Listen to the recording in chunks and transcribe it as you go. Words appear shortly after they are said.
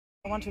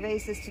I want to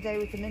raise this today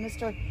with the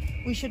Minister.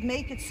 We should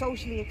make it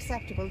socially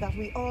acceptable that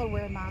we all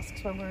wear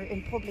masks when we're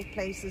in public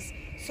places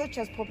such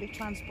as public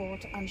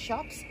transport and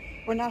shops.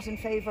 We're not in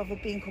favour of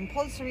it being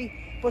compulsory,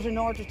 but in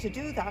order to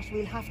do that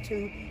we'll have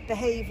to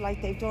behave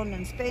like they've done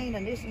in Spain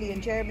and Italy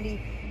and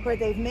Germany, where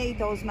they've made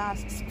those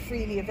masks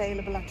freely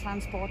available at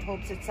transport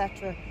hubs,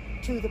 etc.,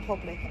 to the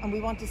public, and we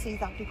want to see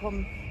that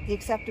become the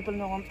acceptable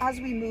norm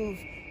as we move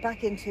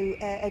back into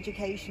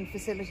education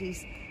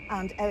facilities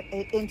and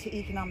into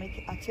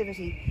economic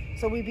activity.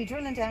 So we'll be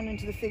drilling down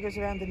into the figures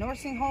around the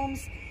nursing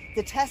homes,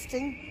 the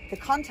testing, the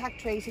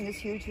contact tracing is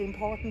hugely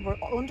important. We're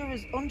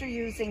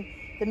underusing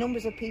the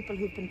numbers of people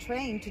who've been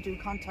trained to do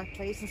contact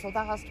tracing, so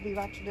that has to be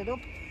ratcheted up,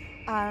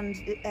 and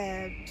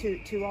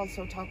to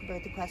also talk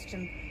about the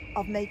question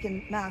of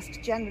making masks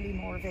generally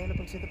more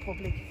available to the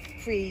public,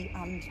 free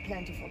and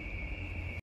plentiful.